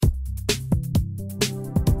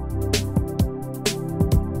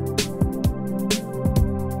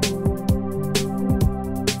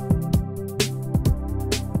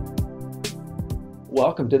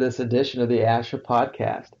welcome to this edition of the ASHA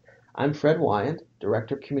podcast. I'm Fred Wyand,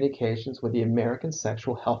 Director of Communications with the American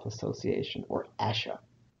Sexual Health Association, or ASHA.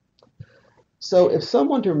 So if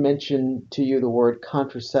someone were to mention to you the word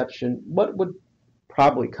contraception, what would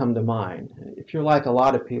probably come to mind? If you're like a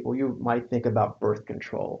lot of people, you might think about birth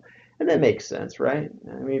control. And that makes sense, right?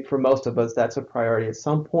 I mean, for most of us, that's a priority at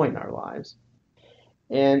some point in our lives.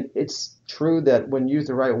 And it's true that when used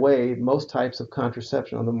the right way, most types of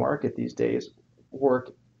contraception on the market these days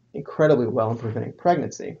work incredibly well in preventing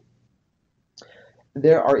pregnancy.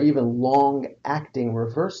 There are even long-acting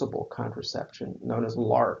reversible contraception known as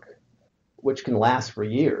LARC, which can last for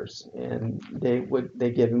years, and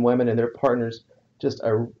they give women and their partners just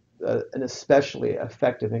an especially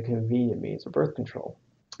effective and convenient means of birth control.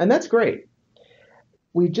 And that's great.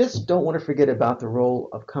 We just don't want to forget about the role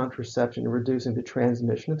of contraception in reducing the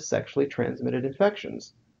transmission of sexually transmitted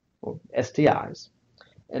infections, or STIs.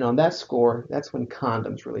 And on that score, that's when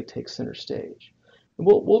condoms really take center stage. And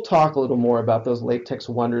we'll talk a little more about those latex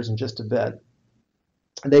wonders in just a bit.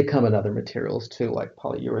 They come in other materials too, like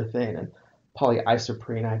polyurethane and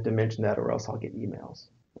polyisoprene. I have to mention that or else I'll get emails.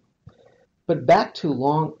 But back to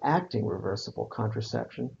long-acting reversible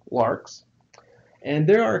contraception, LARCs. And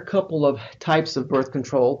there are a couple of types of birth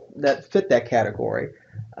control that fit that category.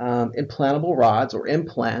 Implantable rods or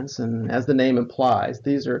implants, and as the name implies,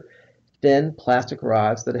 these are thin plastic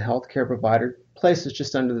rods that a healthcare provider places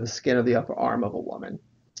just under the skin of the upper arm of a woman.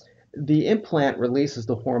 The implant releases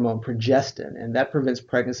the hormone progestin, and that prevents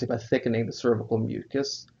pregnancy by thickening the cervical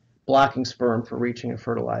mucus, blocking sperm from reaching and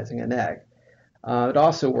fertilizing an egg. It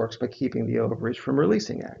also works by keeping the ovaries from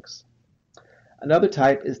releasing eggs. Another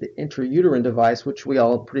type is the intrauterine device, which we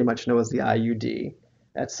all pretty much know as the IUD.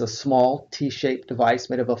 That's a small T-shaped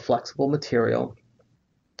device made of a flexible material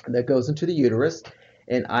that goes into the uterus,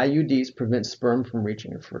 and IUDs prevent sperm from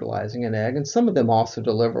reaching and fertilizing an egg, and some of them also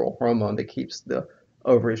deliver a hormone that keeps the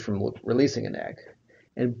ovaries from releasing an egg.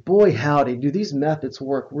 And boy howdy, do these methods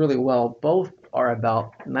work really well. Both are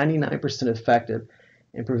about 99% effective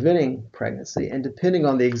in preventing pregnancy, and depending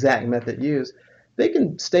on the exact method used, they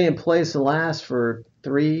can stay in place and last for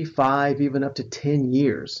 3, 5, even up to 10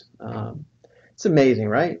 years. It's amazing,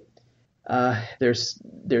 right?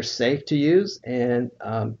 They're safe to use and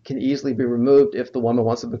can easily be removed if the woman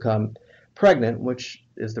wants to become pregnant, which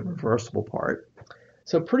is the reversible part.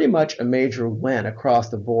 So pretty much a major win across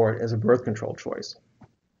the board as a birth control choice.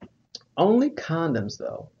 Only condoms,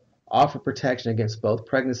 though, offer protection against both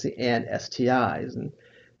pregnancy and STIs. And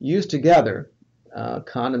used together,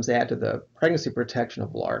 condoms add to the pregnancy protection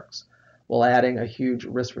of LARCs while adding a huge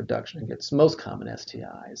risk reduction against most common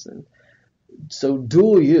STIs. And so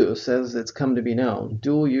dual use, as it's come to be known,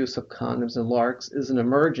 dual use of condoms and LARCs is an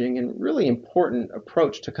emerging and really important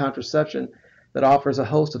approach to contraception that offers a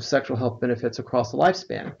host of sexual health benefits across the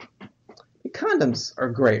lifespan. Condoms are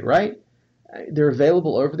great, right? They're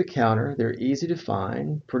available over the counter, they're easy to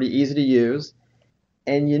find, pretty easy to use,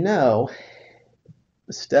 and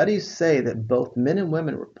studies say that both men and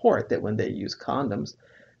women report that when they use condoms,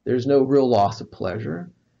 there's no real loss of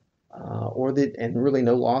pleasure, and really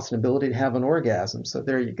no loss in ability to have an orgasm. So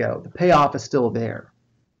there you go. The payoff is still there.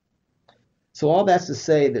 So all that's to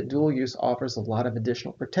say that dual use offers a lot of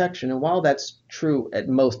additional protection. And while that's true at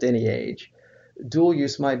most any age, dual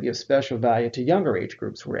use might be of special value to younger age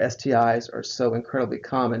groups where STIs are so incredibly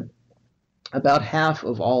common. About half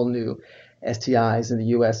of all new STIs in the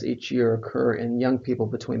U.S. each year occur in young people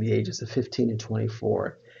between the ages of 15 and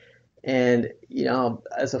 24. And,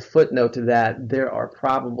 as a footnote to that, there are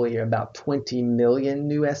probably about 20 million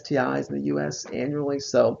new STIs in the U.S. annually.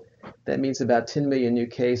 So that means about 10 million new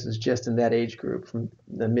cases just in that age group from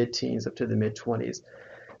the mid-teens up to the mid-20s.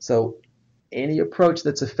 So any approach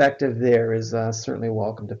that's effective there is certainly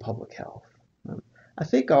welcome to public health. I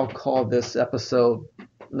think I'll call this episode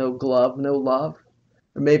No Glove, No Love.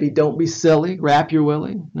 Or maybe Don't Be Silly, Wrap Your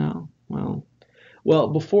Willy. No, well,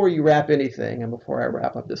 before you wrap anything and before I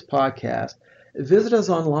wrap up this podcast, visit us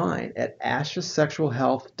online at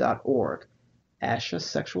ashasexualhealth.org,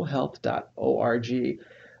 ashasexualhealth.org,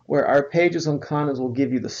 where our pages on condoms will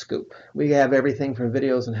give you the scoop. We have everything from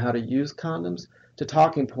videos on how to use condoms to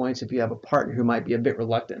talking points if you have a partner who might be a bit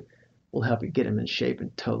reluctant. We'll help you get him in shape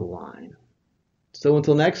and toe the line. So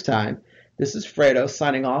until next time, this is Fredo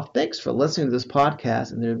signing off. Thanks for listening to this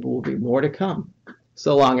podcast, and there will be more to come.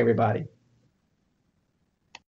 So long, everybody.